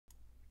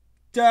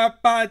Hello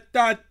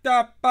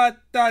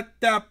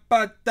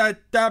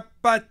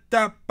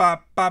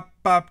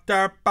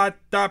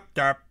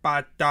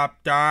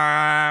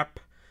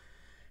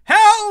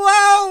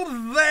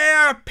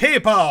there,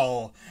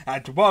 people,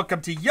 and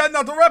welcome to yet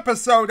another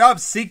episode of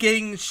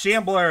Seeking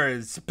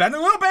Shamblers. Been a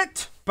little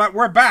bit, but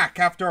we're back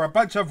after a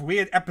bunch of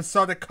weird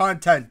episodic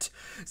content,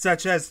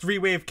 such as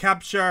three-wave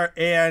capture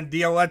and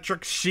the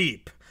electric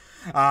sheep.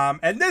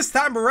 And this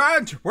time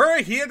around,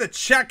 we're here to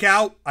check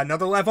out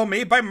another level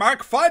made by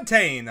Mark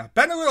Fontaine.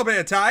 Been a little bit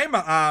of time,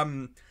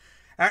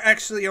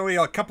 actually only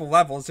a couple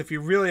levels if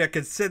you really are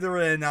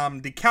considering,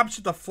 the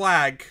Capture the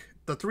Flag,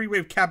 the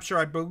three-wave capture,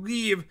 I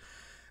believe.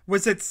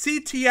 Was it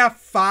CTF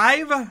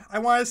 5, I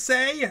want to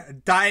say?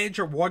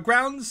 Danger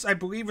Wargrounds, I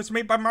believe, was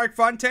made by Mark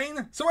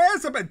Fontaine. So it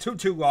hasn't been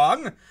too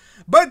long.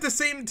 But at the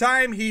same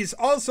time, he's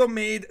also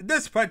made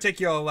this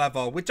particular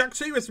level, which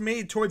actually was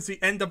made towards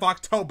the end of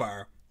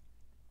October.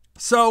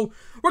 So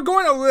we're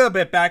going a little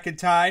bit back in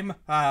time.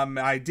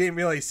 I didn't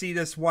really see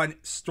this one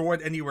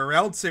stored anywhere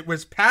else. It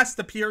was past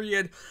the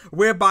period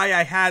whereby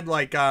I had,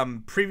 like,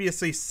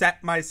 previously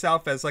set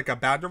myself as, like, a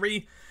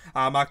boundary.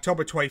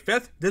 October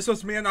 25th. This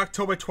was me on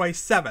October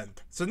 27th.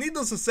 So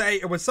needless to say,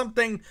 it was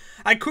something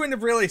I couldn't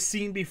have really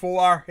seen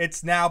before.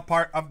 It's now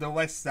part of the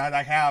list that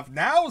I have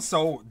now,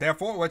 so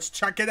therefore let's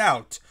check it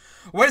out.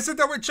 What is it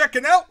that we're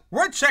checking out?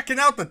 We're checking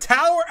out the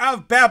Tower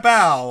of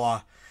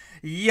Babel.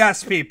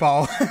 Yes,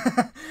 people.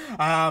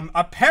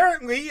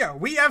 Apparently,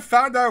 we have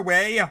found our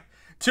way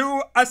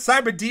to a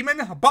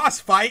Cyberdemon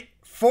boss fight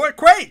for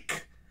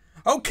Quake.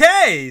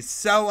 Okay,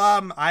 so,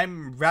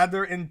 I'm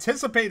rather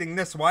anticipating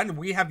this one.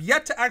 We have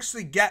yet to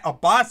actually get a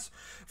boss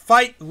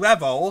fight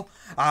level,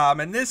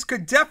 and this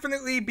could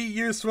definitely be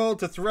useful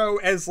to throw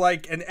as,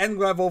 like, an end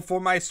level for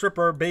my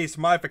stripper-based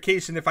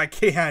modification if I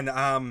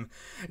can.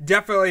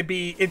 Definitely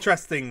be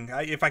interesting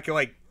if I could,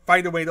 like,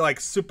 find a way to, like,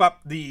 soup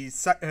up the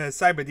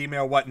Cyberdemon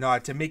or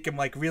whatnot to make him,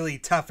 like, really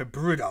tough and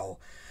brutal.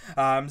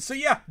 So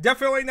yeah,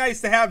 definitely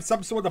nice to have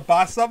some sort of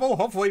boss level.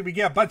 Hopefully we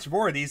get a bunch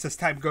more of these as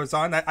time goes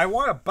on. I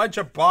want a bunch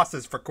of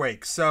bosses for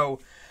Quake, so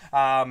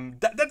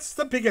that's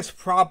the biggest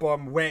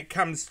problem when it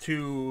comes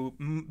to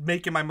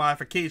making my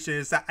modification,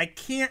 is that I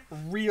can't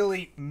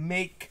really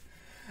make,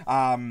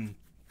 I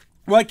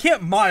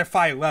can't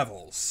modify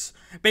levels.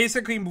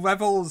 Basically,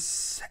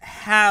 levels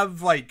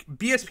have, like,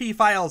 BSP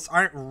files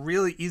aren't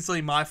really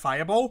easily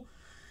modifiable.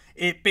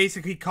 It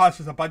basically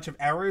causes a bunch of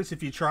errors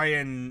if you try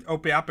and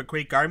open up a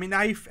Quake Army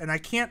knife, and I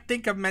can't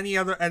think of many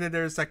other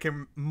editors that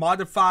can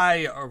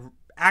modify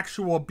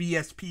actual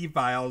BSP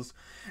files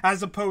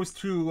as opposed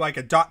to, like,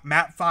 a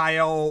 .map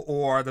file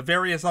or the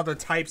various other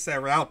types that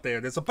are out there.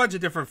 There's a bunch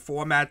of different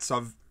formats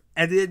of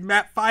edited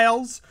map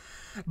files,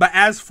 but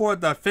as for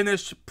the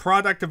finished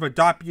product of a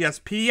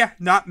 .bsp,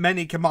 not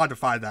many can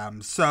modify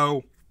them,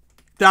 so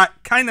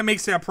that kind of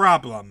makes it a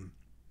problem.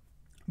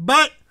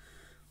 But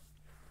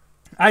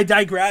I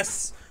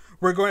digress.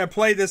 We're going to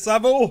play this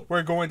level.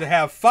 We're going to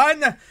have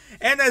fun.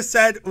 And as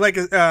said, like,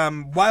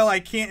 while I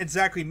can't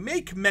exactly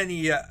make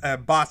many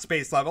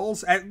boss-based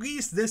levels, at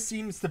least this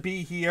seems to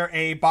be here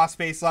a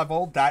boss-based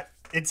level that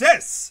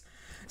exists.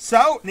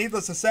 So,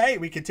 needless to say,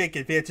 we can take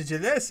advantage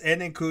of this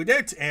and include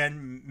it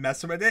and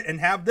mess with it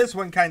and have this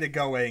one kind of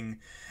going.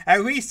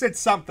 At least it's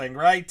something,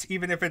 right?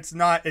 Even if it's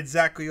not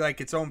exactly like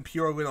its own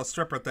pure little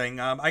stripper thing.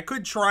 I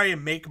could try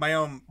and make my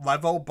own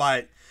level,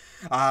 but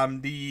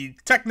the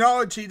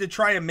technology to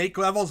try and make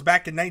levels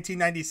back in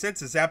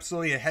 1996 is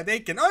absolutely a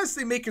headache, and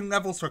honestly making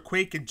levels for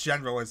Quake in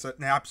general is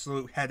an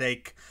absolute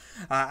headache.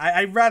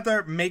 I'd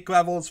rather make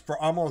levels for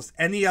almost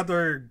any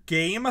other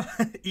game,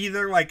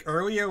 either like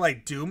earlier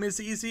like Doom is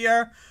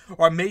easier,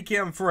 or making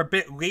them for a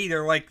bit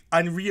later like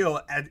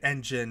Unreal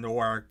Engine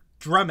or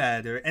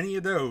Drumhead or any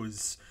of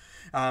those.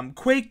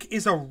 Quake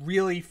is a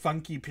really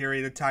funky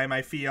period of time,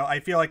 I feel.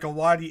 I feel like a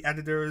lot of the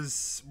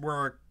editors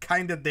were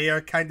kind of there,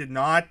 kind of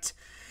not.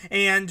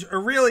 And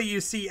really,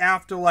 you see,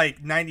 after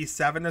like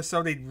 97 or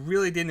so, they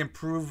really didn't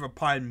improve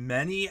upon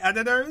many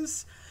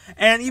editors.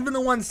 And even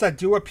the ones that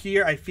do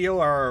appear, I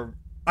feel, are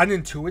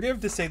unintuitive,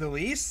 to say the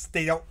least.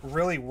 They don't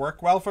really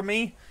work well for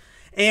me.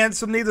 And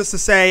so, needless to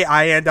say,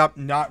 I end up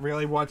not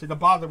really wanting to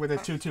bother with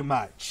it too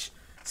much.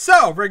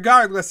 So,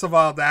 regardless of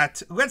all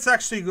that, let's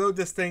actually load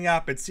this thing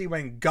up and see what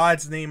in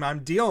God's name I'm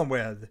dealing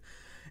with.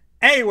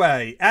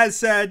 Anyway, as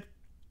said,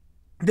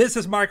 this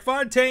is Mark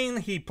Fontaine.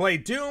 He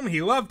played Doom,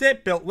 he loved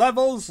it, built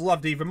levels,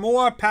 loved even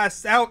more,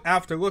 passed out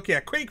after looking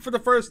at Quake for the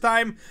first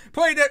time,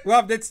 played it,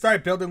 loved it,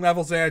 started building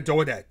levels, and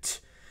adored it.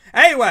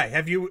 Anyway,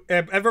 have you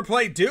ever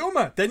played Doom?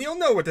 Then you'll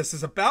know what this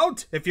is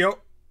about. If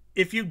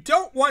you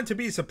don't want to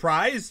be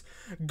surprised,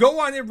 go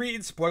on and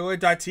read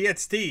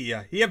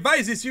spoiler.txt. He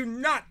advises you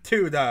not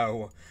to,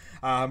 though.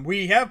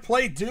 We have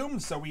played Doom,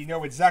 so we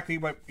know exactly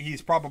what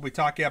he's probably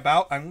talking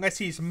about, unless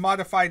he's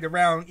modified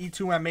around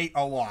E2M8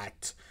 a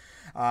lot.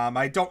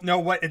 I don't know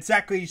what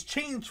exactly he's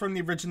changed from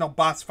the original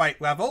boss fight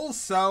levels,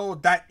 so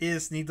that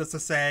is, needless to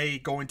say,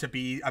 going to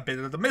be a bit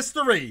of the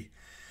mystery.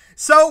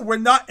 So, we're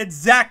not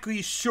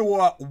exactly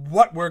sure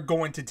what we're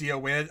going to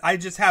deal with. I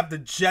just have the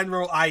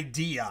general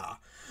idea.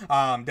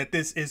 that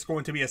this is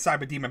going to be a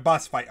Cyberdemon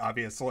boss fight,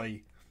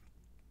 obviously.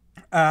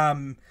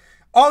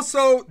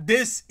 Also,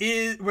 this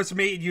was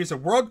made using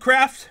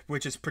Worldcraft,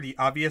 which is pretty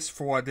obvious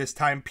for this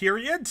time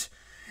period.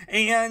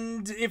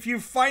 And if you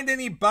find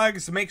any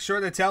bugs, make sure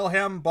to tell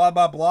him, blah,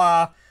 blah,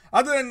 blah.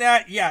 Other than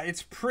that, yeah,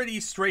 it's pretty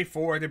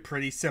straightforward and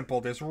pretty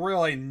simple. There's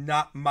really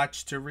not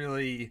much to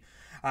really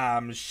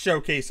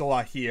showcase a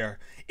lot here.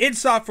 id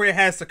Software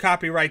has the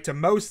copyright to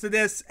most of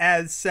this,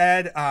 as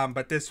said,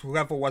 but this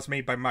level was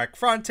made by Mark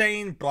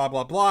Fontaine, blah,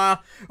 blah, blah.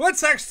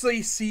 Let's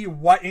actually see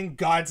what in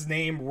God's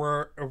name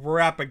we're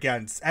up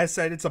against. As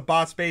said, it's a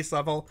boss-based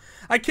level.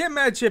 I can't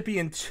imagine it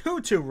being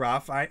too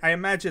rough. I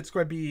imagine it's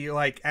going to be,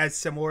 like, as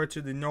similar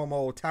to the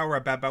normal Tower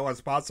of Babel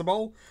as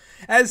possible.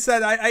 As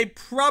said, I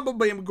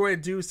probably am going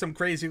to do some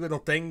crazy little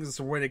things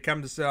when it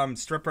comes to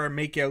Stripper,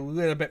 make it a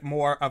little bit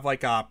more of,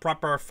 like, a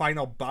proper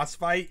final boss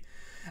fight.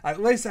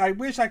 At least I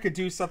wish I could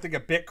do something a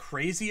bit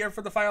crazier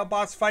for the final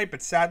boss fight,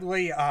 but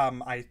sadly,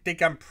 I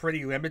think I'm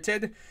pretty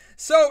limited.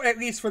 So, at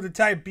least for the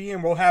time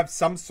being, we'll have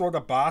some sort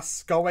of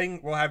boss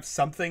going. We'll have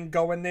something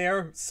going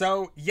there.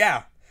 So,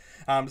 yeah.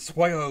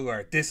 Spoiler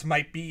alert, this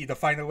might be the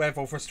final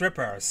level for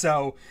Stripper.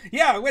 So,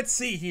 yeah, let's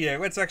see here.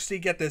 Let's actually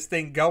get this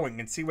thing going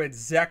and see what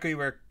exactly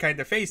we're kind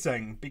of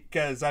facing.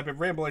 Because I've been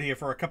rambling here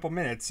for a couple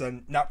minutes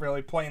and not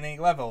really playing any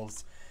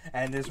levels.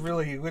 And there's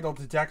really little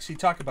to actually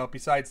talk about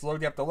besides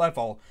loading up the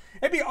level.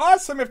 It'd be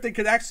awesome if they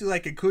could actually,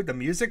 like, include the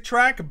music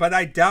track, but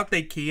I doubt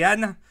they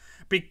can.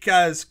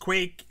 Because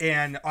Quake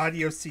and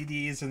audio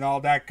CDs and all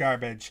that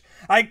garbage.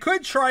 I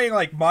could try and,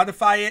 like,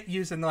 modify it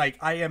using, like,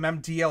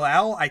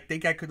 IMMDLL. I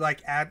think I could,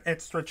 like, add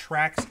extra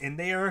tracks in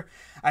there.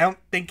 I don't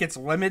think it's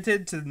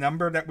limited to the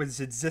number that was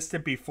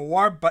existed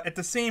before. But at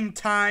the same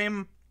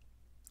time,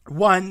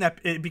 one,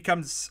 it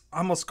becomes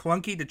almost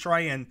clunky to try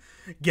and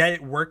get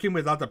it working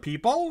with other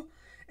people.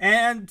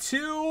 And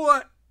two,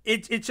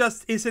 it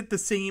just isn't the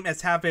same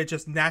as having it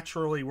just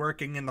naturally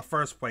working in the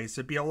first place.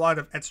 It'd be a lot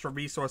of extra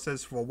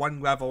resources for one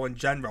level in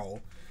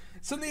general.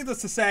 So needless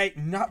to say,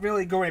 not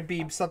really going to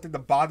be something to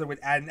bother with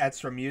adding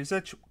extra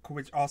music,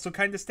 which also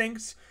kind of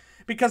stinks.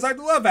 Because I'd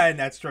love adding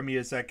extra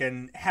music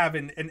and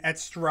having an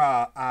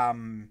extra,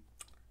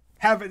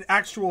 have an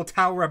actual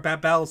Tower of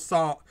Babel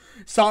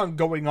song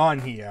going on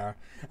here.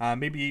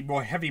 Maybe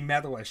more heavy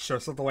metalish or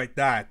something like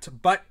that.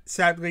 But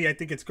sadly, I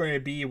think it's going to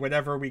be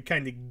whatever we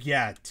kind of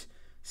get.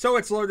 So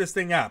let's load this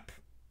thing up.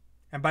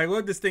 And by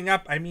load this thing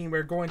up, I mean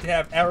we're going to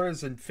have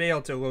errors and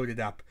fail to load it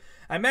up.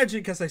 I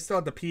imagine because I still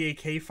have the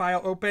PAK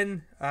file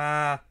open. No,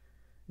 I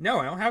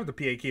don't have the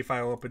PAK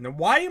file open. Then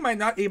why am I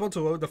not able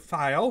to load the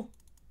file?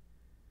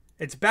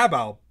 It's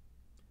Babel.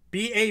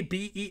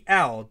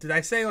 B-A-B-E-L. Did I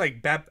say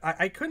like Bab?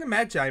 I couldn't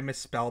imagine I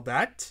misspelled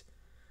that.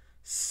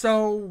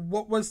 So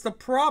what was the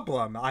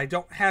problem? I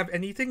don't have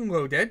anything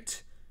loaded.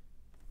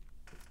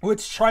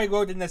 Let's try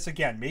loading this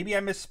again. Maybe I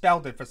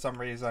misspelled it for some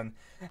reason.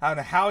 I don't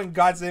know how in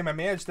God's name I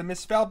managed to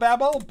misspell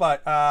Babel,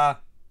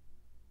 but,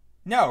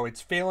 no,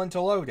 it's failing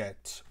to load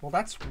it. Well,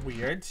 that's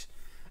weird.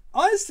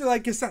 Honestly,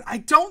 like I said, I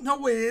don't know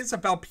what it is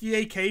about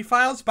PAK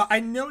files, but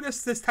I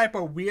noticed this type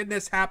of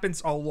weirdness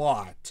happens a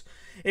lot.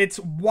 It's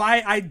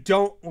why I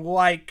don't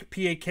like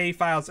PAK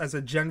files as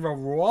a general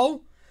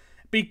rule,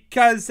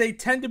 because they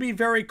tend to be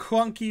very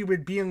clunky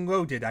with being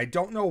loaded. I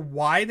don't know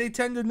why they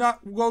tend to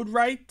not load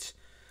right.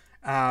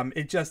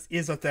 It just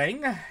is a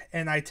thing,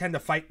 and I tend to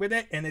fight with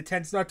it, and it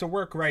tends not to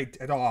work right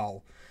at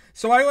all.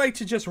 So I like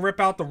to just rip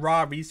out the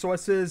raw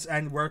resources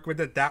and work with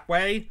it that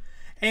way,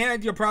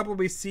 and you'll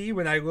probably see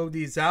when I load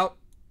these out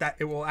that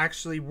it will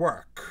actually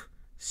work.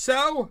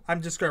 So,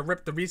 I'm just going to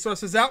rip the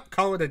resources out,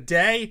 call it a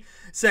day,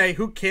 say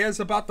who cares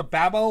about the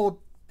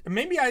Babel.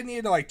 Maybe I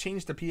need to like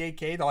change the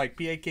PAK to like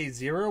PAK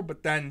 0,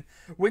 but then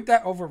wouldn't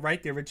that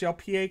overwrite the original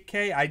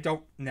PAK? I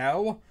don't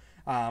know.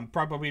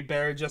 Probably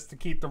better just to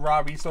keep the raw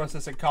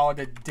resources and call it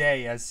a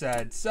day, as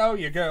said. So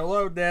you're gonna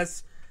load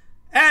this,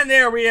 and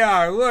there we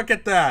are. Look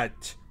at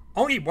that.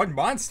 Only one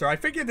monster. I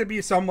figured there'd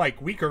be some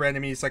like weaker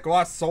enemies, like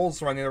lost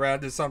souls running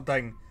around or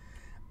something.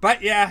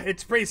 But yeah,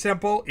 it's pretty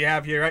simple. You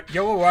have your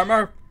yellow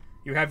armor.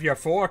 You have your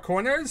 4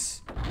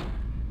 corners.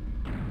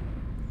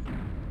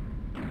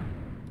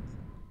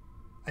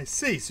 I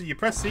see. So you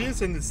press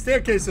these, and the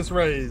staircase is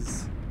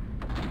raised.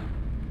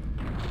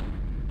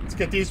 Let's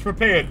get these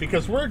prepared,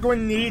 because we're going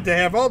to need to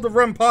have all the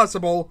room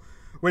possible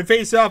when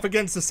face off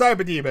against the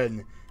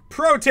Cyberdemon.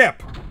 Pro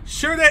tip,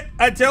 shoot it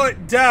until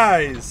it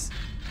dies.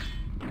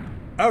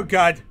 Oh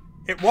god,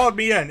 it walled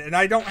me in, and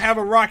I don't have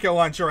a rocket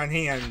launcher on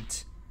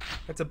hand.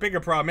 That's a bigger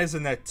problem,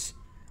 isn't it?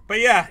 But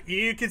yeah,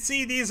 you can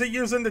see these are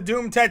using the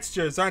Doom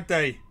textures, aren't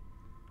they?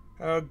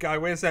 Oh god,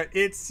 where's that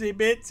itsy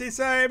bitsy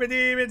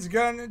Cyberdemon's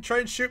gonna try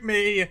and shoot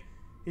me.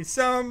 He's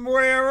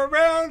somewhere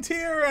around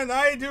here, and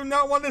I do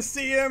not want to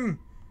see him.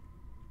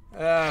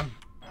 Oh,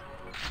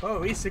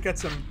 at least it got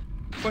some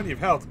plenty of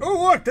health.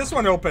 Oh, look, this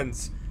one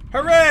opens.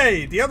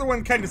 Hooray! The other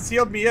one kind of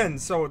sealed me in,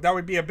 so that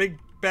would be a big,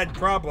 bad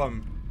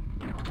problem.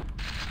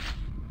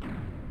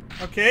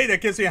 Okay,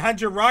 that gives me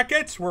 100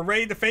 rockets. We're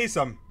ready to face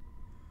him.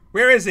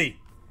 Where is he?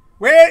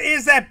 Where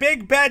is that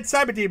big, bad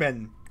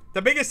Cyberdemon?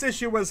 The biggest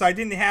issue was I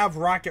didn't have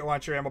rocket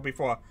launcher ammo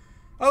before.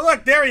 Oh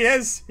look, there he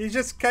is! He's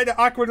just kind of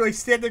awkwardly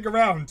standing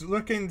around,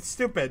 looking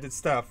stupid and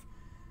stuff.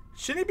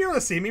 Shouldn't he be able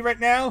to see me right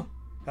now?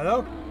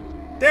 Hello?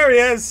 There he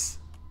is!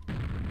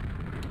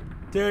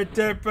 As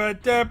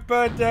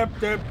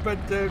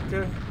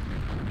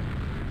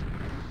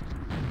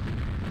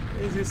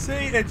you see,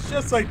 it's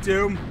just like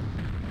Doom.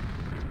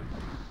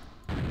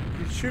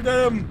 You shoot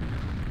at him,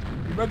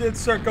 you run in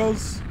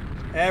circles,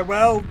 and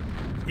well,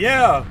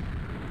 yeah.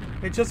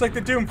 It's just like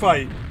the Doom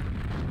fight.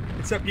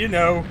 Except, you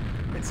know,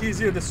 it's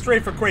easier to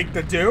strafe a Quake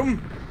than Doom.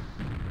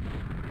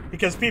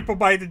 Because people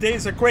by the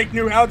days of Quake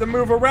knew how to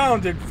move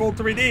around in full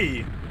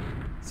 3D.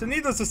 So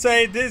needless to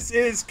say, this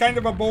is kind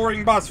of a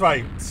boring boss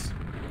fight.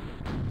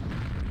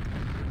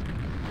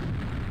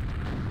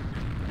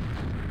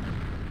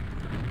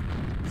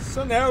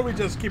 So now we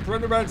just keep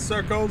running around in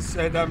circles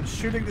and I'm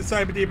shooting the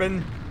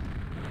Cyberdemon.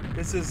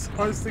 This is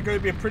honestly going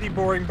to be a pretty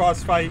boring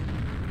boss fight.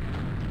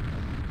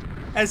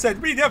 As I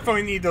said, we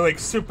definitely need to like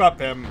soup up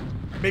him,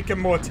 make him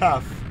more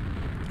tough.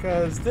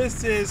 Because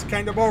this is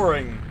kind of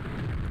boring.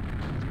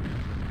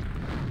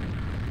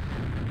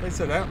 Like I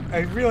said, I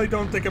really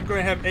don't think I'm going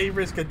to have any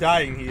risk of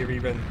dying here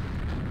even.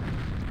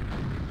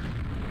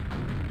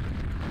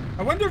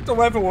 I wonder if the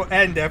level will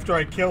end after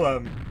I kill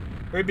him.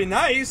 It would be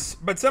nice,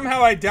 but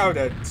somehow I doubt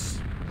it.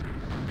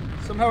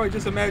 Somehow I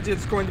just imagine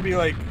it's going to be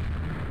like...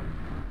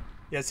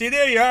 Yeah, see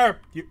there you are.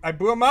 I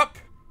blew him up.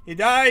 He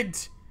died.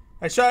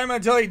 I shot him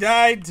until he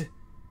died.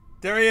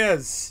 There he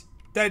is.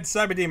 Dead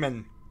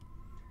Cyberdemon.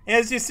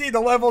 As you see,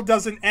 the level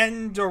doesn't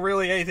end or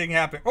really anything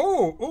happen.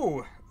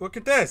 Oh, look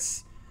at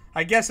this.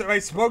 I guess I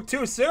spoke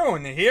too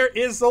soon. Here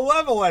is the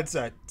level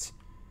exit.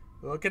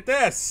 Look at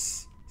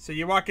this. So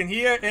you walk in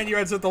here and you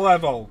exit the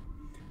level.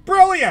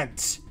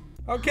 Brilliant!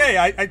 Okay,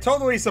 I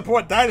totally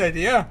support that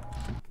idea.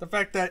 The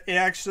fact that it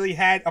actually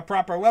had a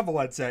proper level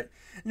exit.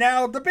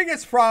 Now, the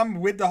biggest problem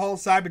with the whole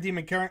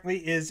Cyberdemon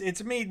currently is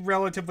it's made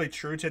relatively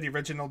true to the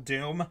original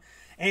Doom.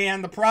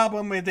 And the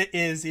problem with it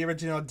is the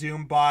original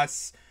Doom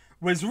boss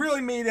was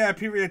really made at a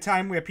period of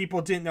time where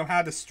people didn't know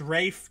how to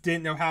strafe,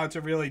 didn't know how to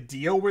really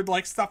deal with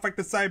like stuff like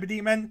the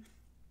Cyberdemon.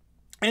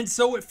 And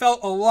so it felt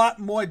a lot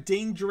more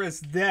dangerous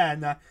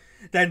then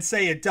than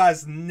say it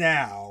does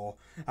now.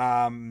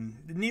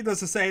 Needless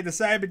to say, the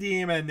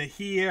Cyberdemon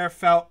here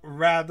felt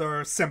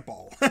rather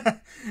simple.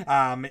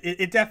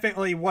 It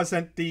definitely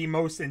wasn't the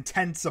most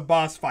intense of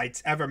boss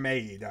fights ever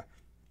made.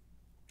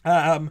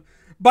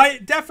 But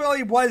it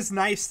definitely was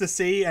nice to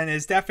see, and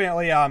is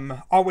definitely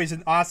always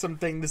an awesome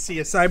thing to see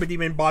a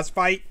Cyberdemon boss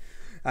fight.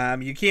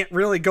 You can't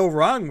really go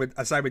wrong with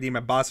a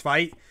Cyberdemon boss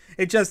fight.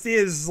 It just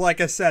is,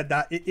 like I said,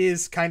 that it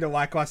is kind of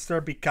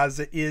lackluster because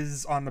it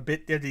is on the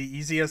bit of the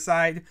easier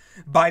side.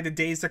 By the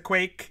days of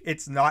Quake,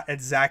 it's not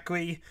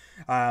exactly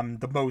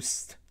the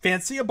most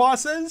fancy of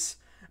bosses.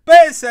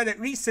 But as I said, at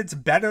least it's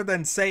better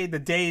than, say, the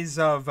days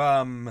of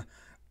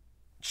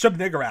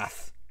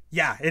Shub-Niggurath.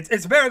 Yeah,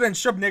 it's better than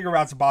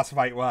Shub-Niggurath's boss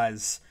fight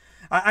was.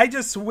 I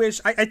just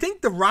wish... I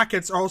think the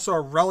rockets also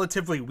are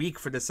relatively weak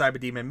for the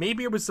Cyberdemon.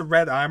 Maybe it was the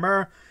red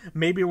armor.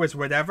 Maybe it was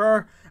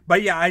whatever.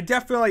 But yeah, I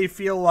definitely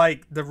feel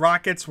like the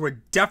rockets were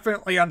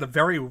definitely on the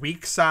very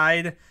weak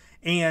side.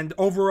 And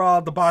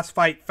overall, the boss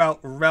fight felt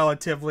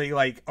relatively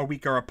like a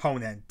weaker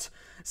opponent.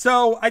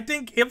 So I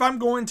think if I'm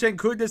going to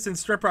include this in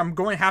Stripper, I'm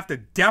going to have to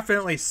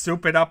definitely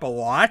soup it up a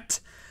lot.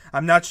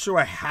 I'm not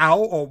sure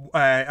how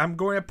I'm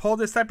going to pull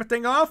this type of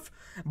thing off.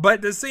 But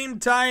at the same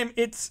time,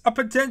 it's a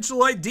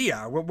potential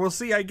idea. We'll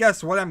see, I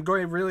guess, what I'm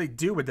going to really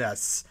do with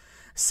this.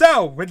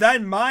 So, with that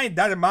in mind,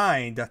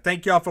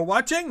 thank you all for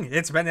watching.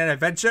 It's been an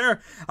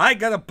adventure. I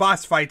got a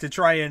boss fight to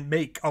try and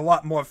make a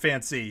lot more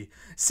fancy.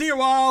 See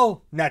you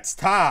all next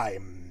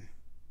time.